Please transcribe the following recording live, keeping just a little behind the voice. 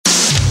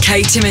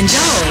Kate, Tim and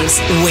Joel's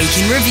Week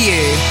in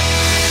Review.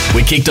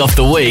 We kicked off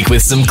the week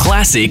with some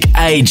classic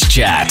age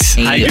chat.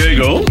 Hey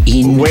Google,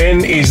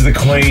 when is the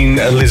Queen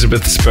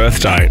Elizabeth's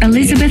birthday?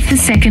 Elizabeth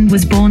II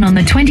was born on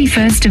the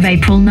 21st of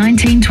April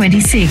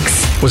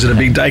 1926. Was it a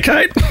big day,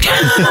 Kate?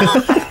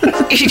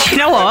 You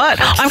know what?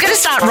 I'm going to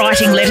start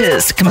writing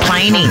letters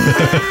complaining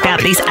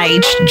about these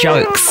age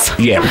jokes.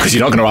 Yeah, because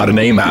you're not going to write an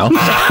email.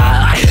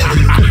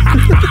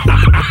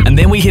 And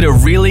then we hit a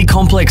really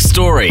complex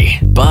story.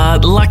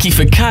 But lucky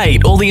for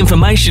Kate, all the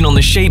information on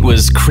the sheet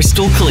was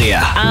crystal clear.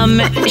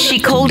 She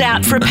called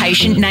out for a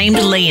patient named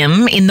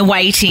Liam in the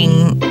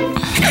waiting...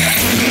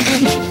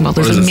 Well,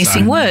 there's a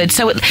missing word,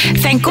 so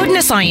thank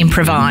goodness I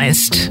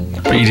improvised.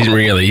 But you didn't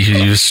really.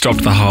 You just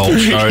stopped the whole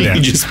show down.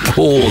 You just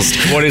paused.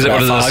 What is it? What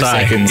does it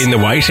say? Seconds. In the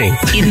waiting.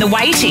 In the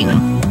waiting,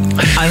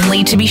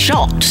 only to be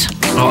shot.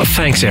 Oh,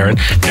 thanks, Erin.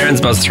 Erin's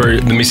buzzed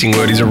through. The missing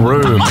word is a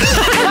room.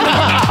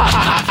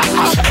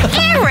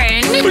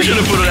 Erin! We should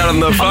have put it out on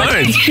the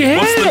phone. Yeah.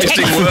 What's the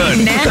missing word?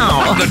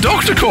 Now. The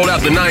doctor called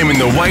out the name in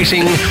the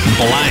waiting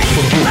blank.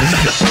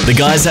 The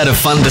guys had a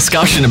fun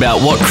discussion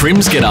about what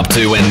crims get up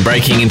to when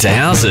breaking into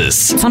houses.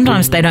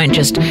 Sometimes they don't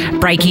just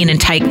break in and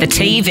take the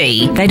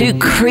TV. They do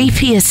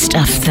creepier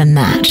stuff than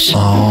that.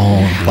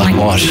 Oh, like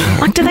what?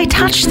 Like, do they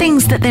touch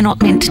things that they're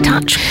not meant to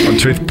touch? A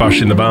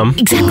toothbrush in the bum.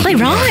 Exactly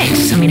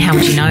right. I mean, how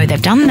would you know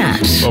they've done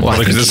that? Well,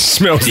 because it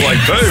smells like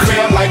poo.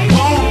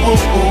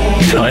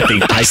 I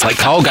think it tastes like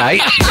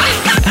Colgate.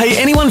 Hey,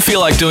 anyone feel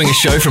like doing a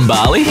show from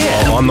Bali?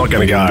 Oh, I'm not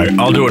going to go.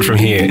 I'll do it from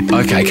here.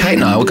 Okay, Kate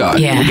and I will go.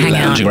 Yeah, we'll be hang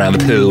out. lounging around the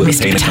pool with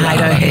Mr. pina Potato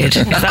colada. Head.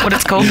 Is that what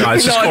it's called? No,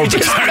 it's just called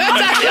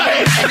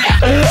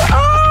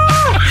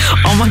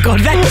Oh my God,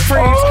 that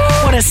proves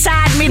what a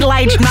sad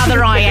middle-aged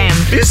mother I am.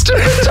 Mr.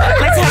 Potato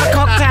Let's have a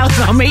cocktail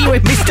on me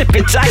with Mr.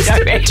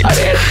 Potato Head. I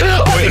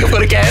think I've got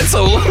to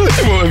cancel.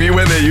 Well, if you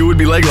went there, you would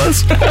be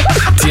legless.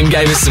 Tim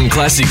gave us some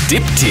classic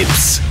dip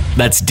tips.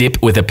 That's dip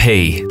with a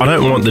P. I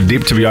don't want the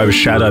dip to be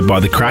overshadowed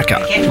by the cracker.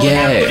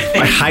 Yeah.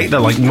 I hate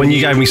that. Like when you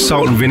gave me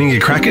salt and vinegar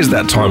crackers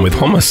that time with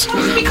hummus.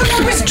 Because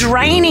I was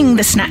draining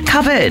the snack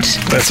cupboard.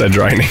 That's so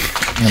draining.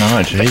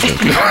 No, Jesus.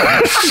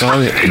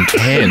 So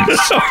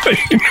intense.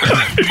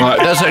 Right,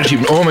 that's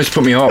actually almost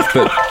put me off,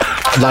 but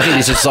lucky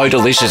this is so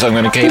delicious, I'm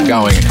going to keep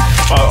going.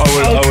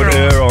 I would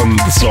err on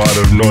the side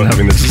of not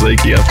having the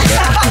tzatziki after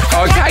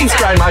that. Okay,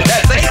 strain my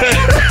tatsy.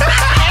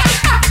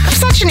 I'm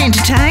such an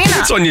entertainer.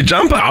 It's on your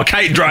jumper. Oh,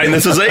 Kate drained the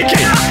tzatziki.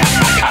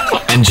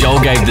 And Joel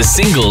gave the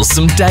singles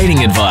some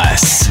dating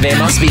advice. There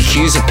must be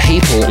queues of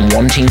people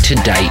wanting to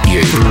date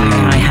you.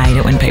 I hate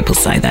it when people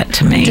say that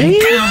to me. Do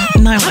you?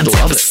 No one's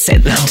ever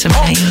said that to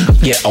me.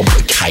 Yeah, oh,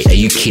 Kate, are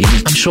you kidding?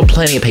 I'm sure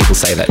plenty of people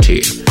say that to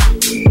you.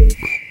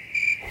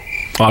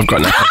 I've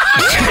got nothing.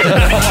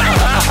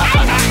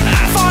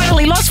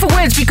 Finally lost for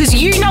words because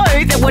you know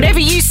that whatever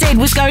you said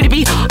was going to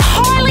be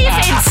highly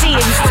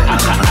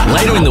offensive.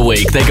 Later in the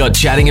week, they got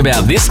chatting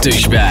about this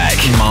douchebag.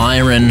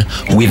 Myron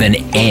with an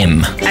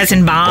M. As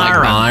in Like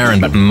Byron. Myron,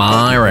 but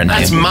Myron.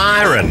 That's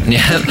Myron.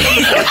 Yeah.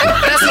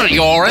 That's not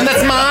urine,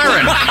 that's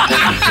Myron.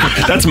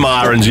 That's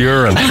Myron's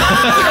urine.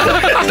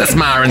 That's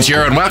Myron's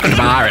urine. Welcome to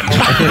Byron.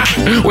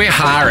 We're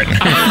hiring.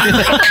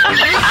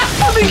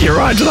 I think you're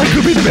right. Today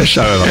could be the best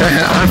show ever.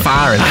 I'm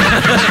firing.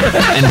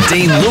 And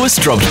Dean Lewis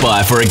dropped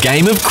by for a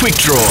game of quick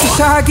draw,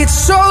 I get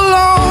so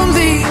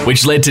lonely.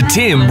 which led to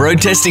Tim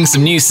road testing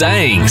some new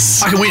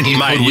sayings. I can win,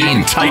 mate. You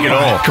can take it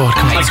all. God,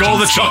 Take all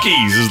the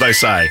chockies, as they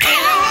say.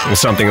 Or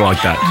something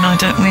like that. No, I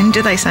don't win.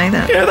 Do they say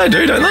that? Yeah, they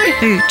do, don't they?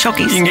 Who?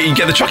 Chockies? You can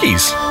get the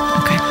chockies.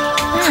 Okay.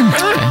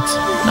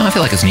 No, I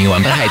feel like it's a new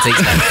one, but hey, it's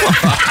Easter.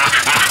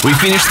 We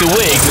finished the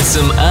week with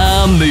some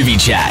movie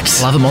chat.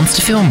 Love a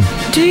monster film.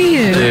 Do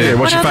you? Yeah,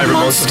 what's your What favourite other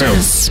monster film?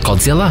 monsters?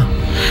 Godzilla.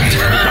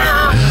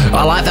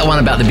 I like that one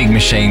about the big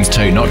machines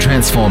too, not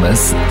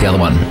Transformers, the other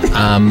one.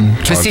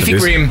 Pacific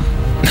this. Rim.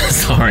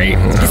 Sorry.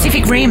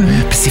 Pacific Rim.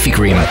 Pacific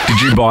Rim. Did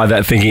you buy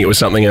that thinking it was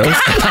something else?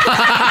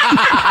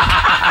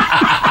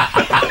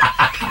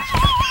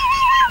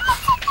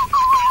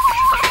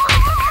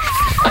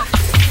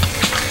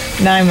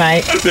 No,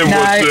 mate. Then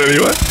watched it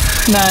anyway.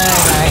 No,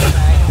 mate.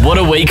 What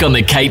a week on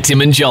the Kate, Tim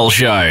and Joel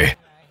show.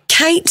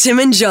 Kate, Tim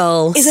and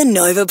Joel is a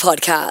Nova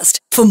podcast.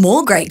 For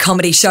more great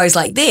comedy shows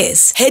like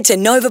this, head to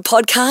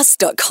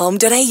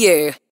novapodcast.com.au.